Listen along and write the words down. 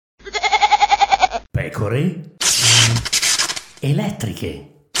Pecore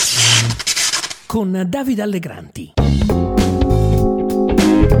elettriche con Davide Allegranti.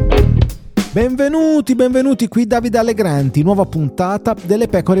 Benvenuti qui Davide Allegranti, nuova puntata delle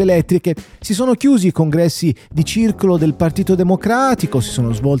Pecore elettriche. Si sono chiusi i congressi di circolo del Partito Democratico, si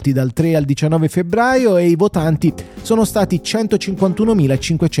sono svolti dal 3 al 19 febbraio e i votanti sono stati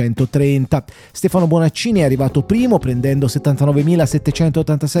 151.530. Stefano Bonaccini è arrivato primo prendendo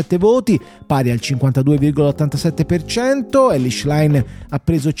 79.787 voti, pari al 52,87%, Elly Schlein ha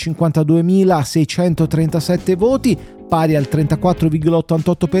preso 52.637 voti, pari al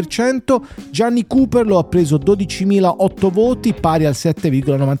 34,88%, Gianni Cooperlo ha preso 12.008 voti, pari al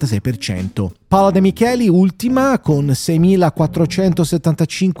 7,96%. Paola De Micheli ultima con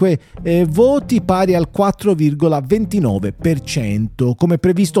 6.475 voti, pari al 4,29%. Come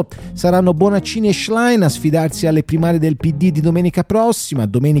previsto saranno Bonaccini e Schlein a sfidarsi alle primarie del PD di domenica prossima,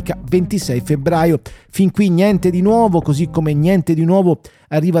 domenica 26 febbraio. Fin qui niente di nuovo, così come niente di nuovo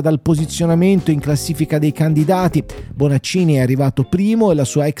arriva dal posizionamento in classifica dei candidati. Bonaccini è arrivato primo e la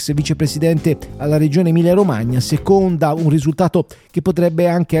sua ex vicepresidente alla regione Emilia-Romagna seconda, un risultato che potrebbe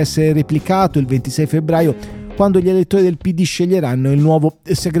anche essere replicato il 26 febbraio quando gli elettori del PD sceglieranno il nuovo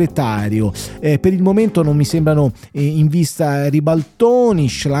segretario. Per il momento non mi sembrano in vista ribaltoni.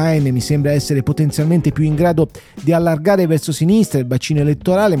 Schlein mi sembra essere potenzialmente più in grado di allargare verso sinistra il bacino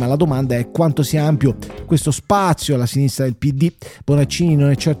elettorale, ma la domanda è quanto sia ampio questo spazio alla sinistra del PD. Bonaccini non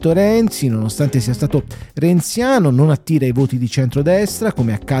è certo Renzi, nonostante sia stato renziano, non attira i voti di centrodestra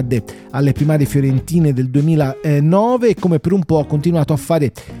come accadde alle primarie fiorentine del 2009 e come per un po' ha continuato a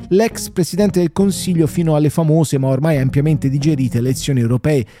fare l'ex presidente del Consiglio fino alle famose ma ormai ampiamente digerite elezioni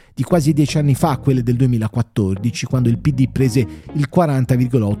europee di quasi 10 anni fa, quelle del 2014, quando il PD prese il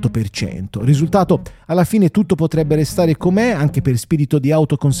 40,8%. Risultato, alla fine tutto potrebbe restare com'è, anche per spirito di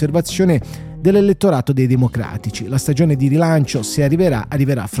autoconservazione dell'elettorato dei democratici. La stagione di rilancio, se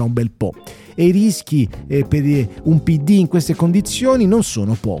arriverà fra un bel po'. E i rischi per un PD in queste condizioni non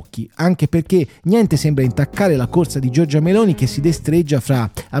sono pochi, anche perché niente sembra intaccare la corsa di Giorgia Meloni, che si destreggia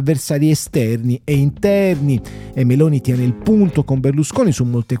fra avversari esterni e interni. E Meloni tiene il punto con Berlusconi su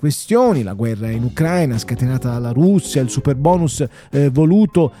molte questioni: la guerra in Ucraina scatenata dalla Russia, il super bonus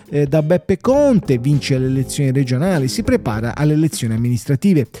voluto da Beppe Conte, vince le elezioni regionali, si prepara alle elezioni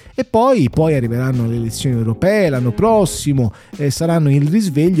amministrative e poi arriveranno le elezioni europee l'anno prossimo, saranno il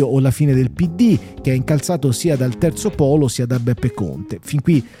risveglio o la fine del PD, che è incalzato sia dal terzo polo sia da Beppe Conte. Fin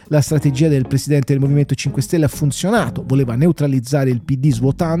qui la strategia del presidente del Movimento 5 Stelle ha funzionato, voleva neutralizzare il PD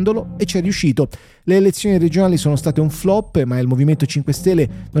svuotandolo e ci è riuscito. Le elezioni regionali sono state un flop, ma il Movimento 5 Stelle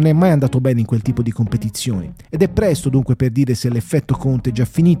non è mai andato bene in quel tipo di competizioni. Ed è presto dunque per dire se l'effetto Conte è già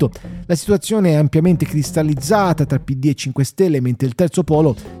finito. La situazione è ampiamente cristallizzata tra PD e 5 Stelle, mentre il terzo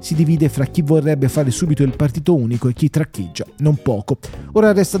polo si divide fra chi vorrebbe fare subito il partito unico e chi traccheggia, non poco.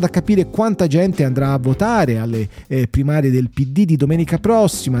 Ora resta da capire quanta gente andrà a votare alle primarie del PD di domenica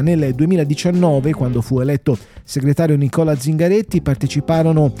prossima. Nel 2019, quando fu eletto segretario Nicola Zingaretti,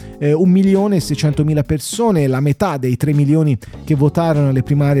 parteciparono 1.600.000 persone, la metà dei 3 milioni che votarono alle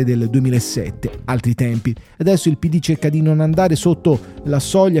primarie del 2007, altri tempi. Adesso il PD cerca di non andare sotto la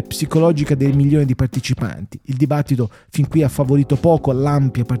soglia psicologica del milione di partecipanti. Il dibattito fin qui ha favorito poco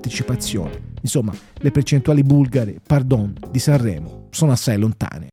l'ampia partecipazione. Insomma, le percentuali bulgare, di Sanremo, sono assai lontane.